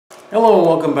Hello and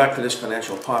welcome back to this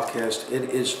financial podcast. It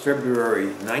is February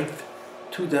 9th,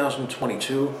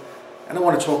 2022, and I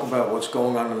want to talk about what's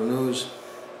going on in the news,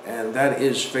 and that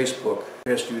is Facebook.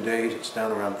 The past few days, it's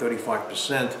down around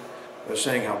 35%. They're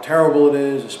saying how terrible it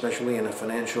is, especially in the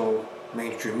financial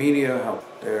mainstream media, how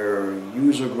their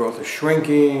user growth is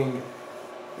shrinking,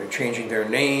 they're changing their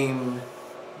name,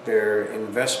 their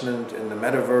investment in the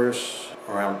metaverse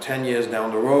around 10 years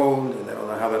down the road, and they don't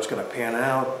know how that's going to pan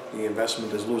out. The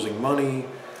investment is losing money.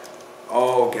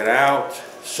 Oh, get out,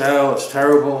 sell, it's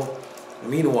terrible.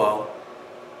 And meanwhile,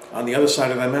 on the other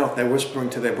side of their mouth, they're whispering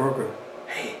to their broker,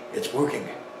 hey, it's working.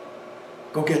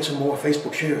 Go get some more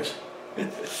Facebook shares.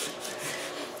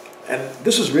 And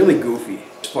this is really goofy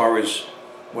as far as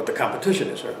what the competition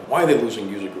is. Right? Why are they losing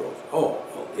user growth? Oh,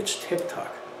 well, it's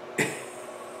TikTok.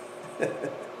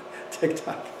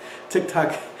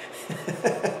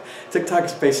 TikTok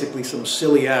is basically some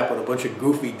silly app with a bunch of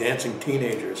goofy dancing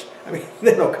teenagers. I mean,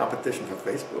 they're no competition for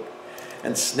Facebook.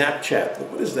 And Snapchat, well,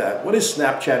 what is that? What is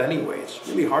Snapchat anyway? It's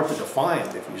really hard to define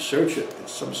if you search it.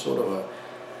 It's some sort of a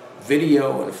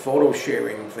video and photo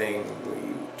sharing thing where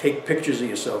you take pictures of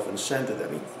yourself and send it.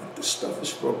 I mean, this stuff is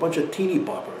for a bunch of teeny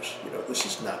boppers. You know, this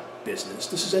is not business.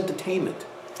 This is entertainment.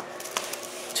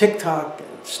 TikTok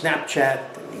and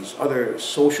Snapchat and these other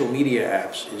social media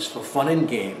apps is for fun and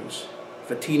games,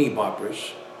 for teeny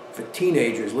boppers, for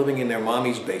teenagers living in their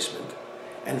mommy's basement.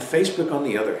 And Facebook, on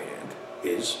the other hand,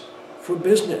 is for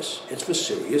business. It's for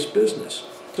serious business.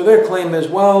 So their claim is,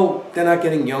 well, they're not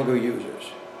getting younger users.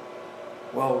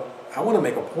 Well, I want to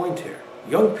make a point here.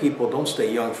 Young people don't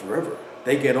stay young forever.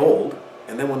 They get old,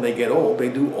 and then when they get old, they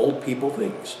do old people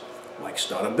things, like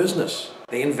start a business.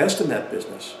 They invest in that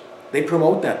business. They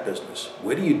promote that business.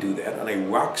 Where do you do that? On a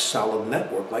rock-solid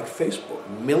network like Facebook.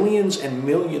 Millions and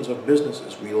millions of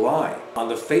businesses rely on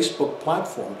the Facebook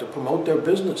platform to promote their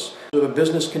business, so the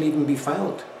business can even be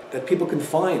found, that people can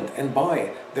find and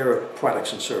buy their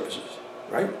products and services,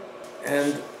 right?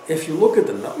 And if you look at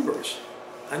the numbers,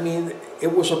 I mean,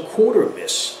 it was a quarter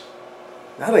miss,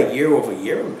 not a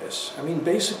year-over-year miss. I mean,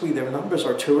 basically, their numbers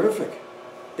are terrific.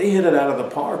 They hit it out of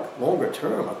the park longer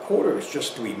term. A quarter is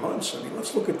just 3 months. I mean,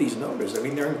 let's look at these numbers. I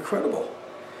mean, they're incredible.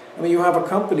 I mean, you have a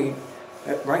company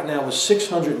that right now is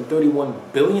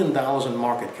 $631 billion in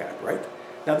market cap, right?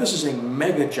 Now, this is a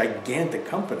mega gigantic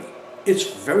company. It's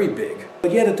very big.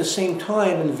 But yet, at the same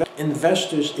time,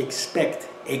 investors expect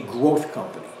a growth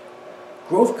company.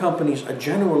 Growth companies are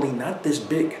generally not this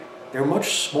big. They're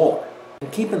much smaller.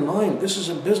 And keep in mind, this is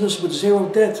a business with zero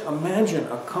debt. Imagine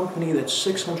a company that's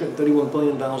 $631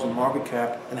 billion in market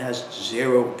cap and has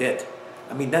zero debt.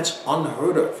 I mean, that's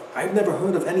unheard of. I've never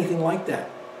heard of anything like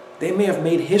that. They may have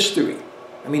made history.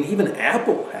 I mean, even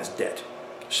Apple has debt.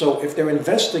 So if they're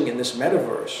investing in this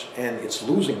metaverse and it's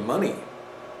losing money,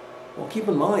 well, keep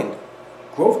in mind,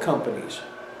 growth companies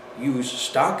use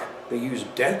stock, they use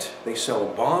debt, they sell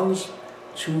bonds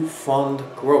to fund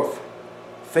growth.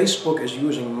 Facebook is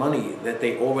using money that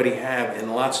they already have,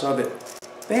 and lots of it.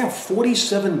 They have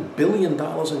 $47 billion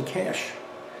in cash.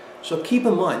 So keep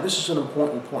in mind, this is an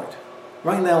important point.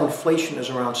 Right now, inflation is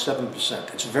around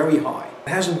 7%. It's very high. It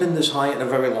hasn't been this high in a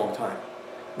very long time.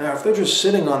 Now, if they're just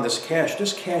sitting on this cash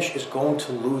is going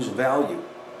to lose value.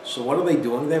 So what are they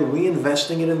doing? They're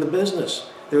reinvesting it in the business.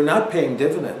 They're not paying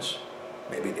dividends.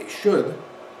 Maybe they should.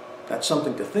 That's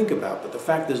something to think about, but the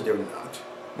fact is they're not.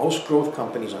 Most growth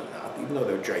companies are not. Even though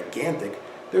they're gigantic,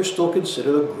 they're still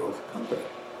considered a growth company.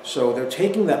 So they're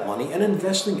taking that money and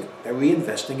investing it. They're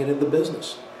reinvesting it in the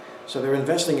business. So they're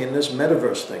investing in this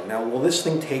metaverse thing. Now, will this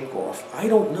thing take off? I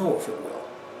don't know if it will.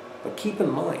 But keep in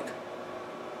mind,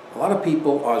 a lot of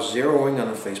people are zeroing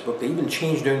on Facebook. They even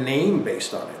changed their name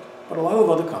based on it. But a lot of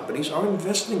other companies are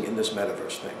investing in this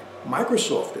metaverse thing.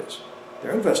 Microsoft is.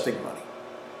 They're investing money.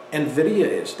 Nvidia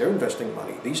is. They're investing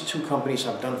money. These two companies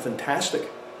have done fantastic.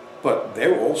 But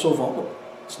they're also vulnerable.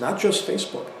 It's not just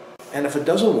Facebook. And if it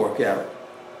doesn't work out,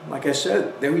 like I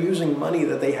said, they're using money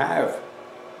that they have.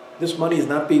 This money is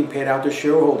not being paid out to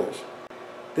shareholders.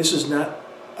 This is not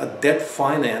a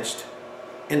debt-financed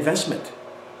investment.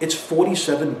 It's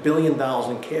 $47 billion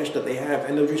in cash that they have,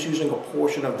 and they're just using a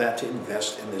portion of that to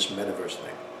invest in this metaverse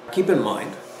thing. Keep in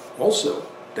mind, also,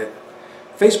 that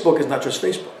Facebook is not just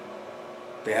Facebook.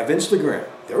 They have Instagram.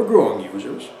 They're growing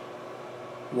users.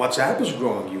 WhatsApp is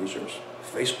growing users.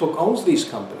 Facebook owns these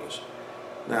companies.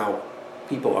 Now,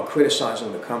 people are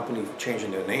criticizing the company for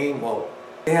changing their name. Well,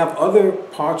 they have other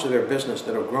parts of their business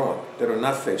that are growing, that are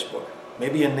not Facebook.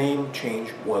 Maybe a name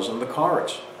change was on the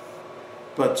cards.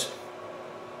 But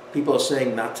people are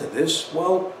saying not to this.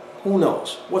 Well, who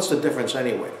knows? What's the difference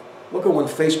anyway? Look at when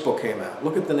Facebook came out.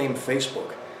 Look at the name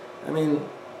Facebook. I mean,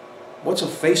 What's a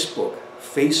Facebook?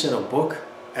 Face in a book?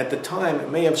 At the time, it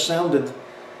may have sounded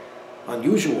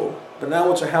unusual, but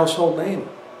now it's a household name.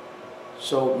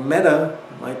 So Meta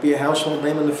might be a household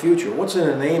name in the future. What's in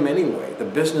a name anyway? The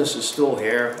business is still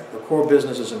here. The core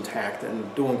business is intact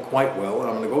and doing quite well. And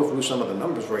I'm going to go through some of the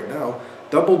numbers right now.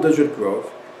 Double-digit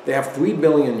growth. They have 3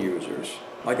 billion users.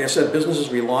 Like I said, businesses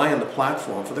rely on the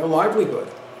platform for their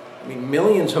livelihood. I mean,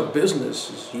 millions of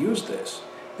businesses use this.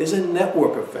 There's a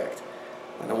network effect.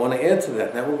 And I want to add to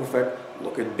that network effect,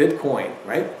 look at Bitcoin,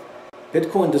 right?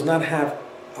 Bitcoin does not have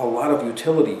a lot of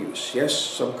utility use. Yes,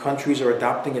 some countries are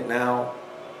adopting it now,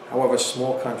 however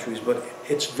small countries, but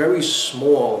it's very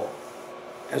small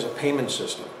as a payment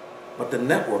system. But the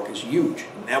network is huge.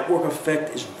 Network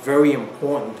effect is very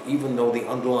important, even though the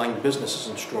underlying business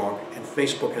isn't strong, and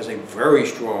Facebook has a very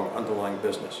strong underlying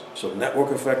business. So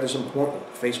network effect is important.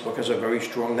 Facebook has a very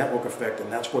strong network effect,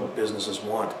 and that's what businesses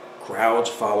want. Crowds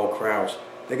follow crowds.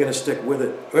 They're going to stick with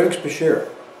it. Earnings per share,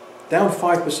 down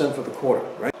 5% for the quarter,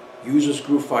 right? Users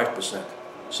grew 5%.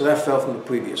 So that fell from the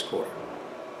previous quarter.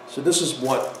 So this is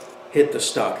what hit the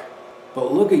stock.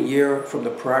 But look at from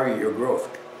the prior year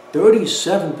growth.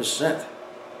 37%.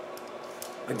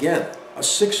 Again, a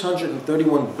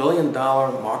 $631 billion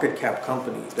market cap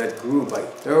company that grew by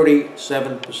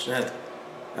 37%.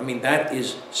 I mean, that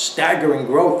is staggering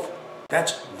growth.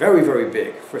 That's very, very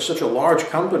big for such a large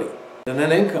company. The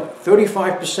net income,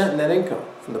 35% net income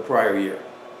from the prior year.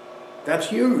 That's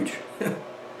huge.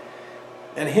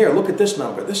 And here, look at this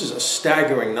number. This is a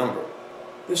staggering number.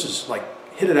 This is like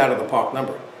hit it out of the park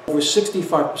number. Over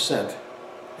 65%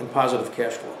 in positive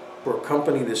cash flow for a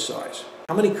company this size.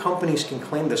 How many companies can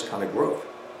claim this kind of growth?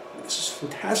 This is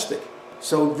fantastic.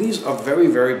 So these are very,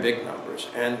 very big numbers,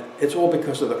 and it's all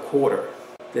because of the quarter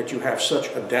that you have such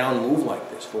a down move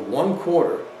like this. For one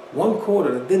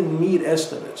quarter that didn't meet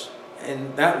estimates,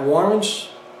 and that warrants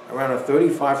around a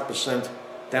 35%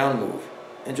 down move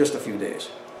in just a few days.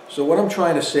 So what I'm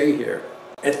trying to say here,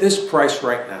 at this price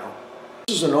right now,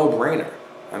 this is a no-brainer.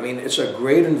 I mean, it's a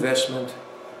great investment.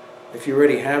 If you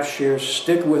already have shares,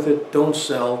 stick with it, don't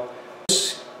sell.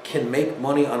 This can make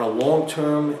money on a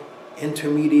long-term,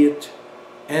 intermediate,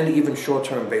 and even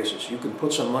short-term basis. You can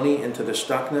put some money into the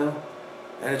stock now,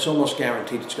 and it's almost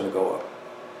guaranteed it's going to go up.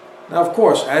 Now, of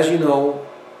course, as you know,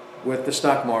 with the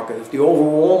stock market, if the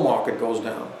overall market goes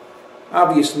down,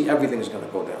 obviously everything's going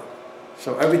to go down.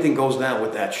 So everything goes down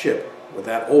with that ship, with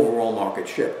that overall market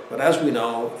ship. But as we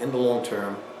know, in the long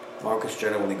term, markets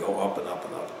generally go up and up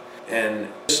and up. And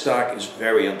this stock is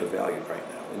very undervalued right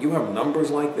now. When you have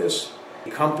numbers like this,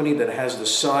 a company that has the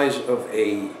size of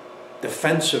a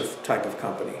defensive type of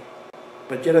company,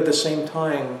 but yet at the same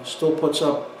time still puts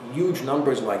up huge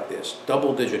numbers like this,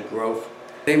 double-digit growth.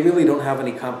 They really don't have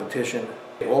any competition.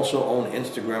 They also own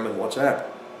Instagram and WhatsApp.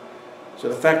 So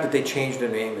the fact that they changed their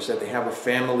name is that they have a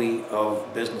family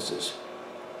of businesses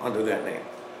under that name.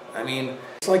 I mean,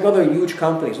 it's like other huge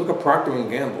companies. Look at Procter &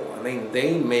 Gamble. I mean,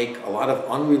 they make a lot of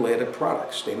unrelated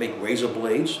products. They make razor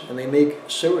blades and they make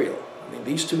cereal. I mean,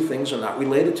 these two things are not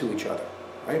related to each other,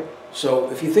 right?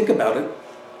 So if you think about it,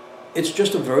 it's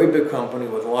just a very big company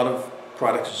with a lot of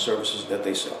products and services that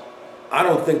they sell. I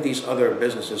don't think these other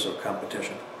businesses are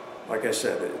competition. Like I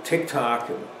said, TikTok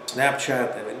and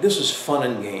Snapchat, I mean, this is fun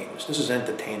and games. This is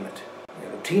entertainment. You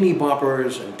know, teeny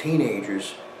boppers and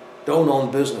teenagers don't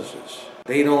own businesses.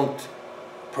 They don't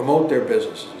promote their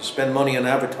businesses, spend money on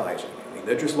advertising. I mean,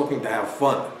 they're just looking to have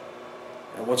fun.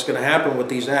 And what's going to happen with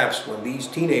these apps when these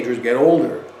teenagers get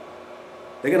older,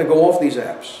 they're going to go off these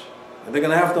apps. And they're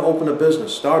going to have to open a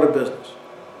business, start a business,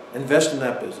 invest in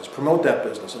that business, promote that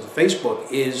business. And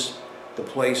Facebook is the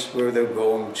place where they're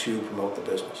going to promote the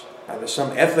business. Now, there's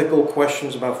some ethical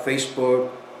questions about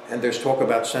Facebook, and there's talk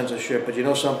about censorship, but you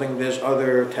know something? There's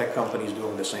other tech companies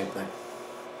doing the same thing.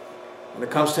 When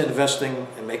it comes to investing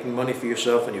and making money for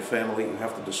yourself and your family, you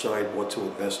have to decide what to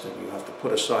invest in. You have to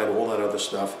put aside all that other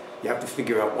stuff. You have to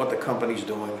figure out what the company's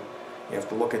doing. You have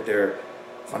to look at their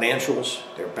financials,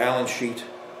 their balance sheet,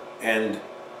 and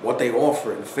what they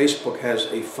offer. And Facebook has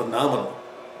a phenomenal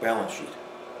balance sheet.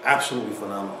 Absolutely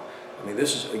phenomenal. I mean,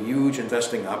 this is a huge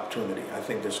investing opportunity. I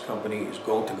think this company is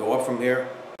going to go up from here.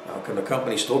 Can the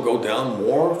company still go down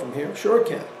more from here? Sure it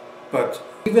can. But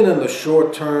even in the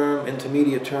short term,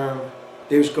 intermediate term,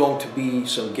 there's going to be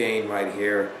some gain right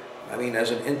here. I mean,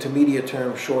 as an intermediate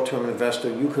term, short term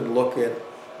investor, you could look at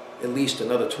least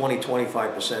another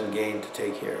 20-25% gain to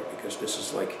take here, because this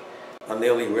is like a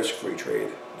nearly risk-free trade.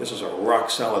 This is a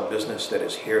rock-solid business that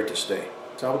is here to stay.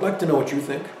 So I would like to know what you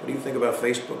think. What do you think about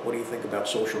Facebook? What do you think about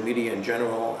social media in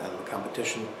general and the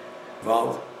competition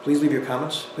involved? Please leave your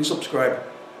comments. Please subscribe.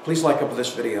 Please like up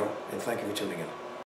this video, and thank you for tuning in.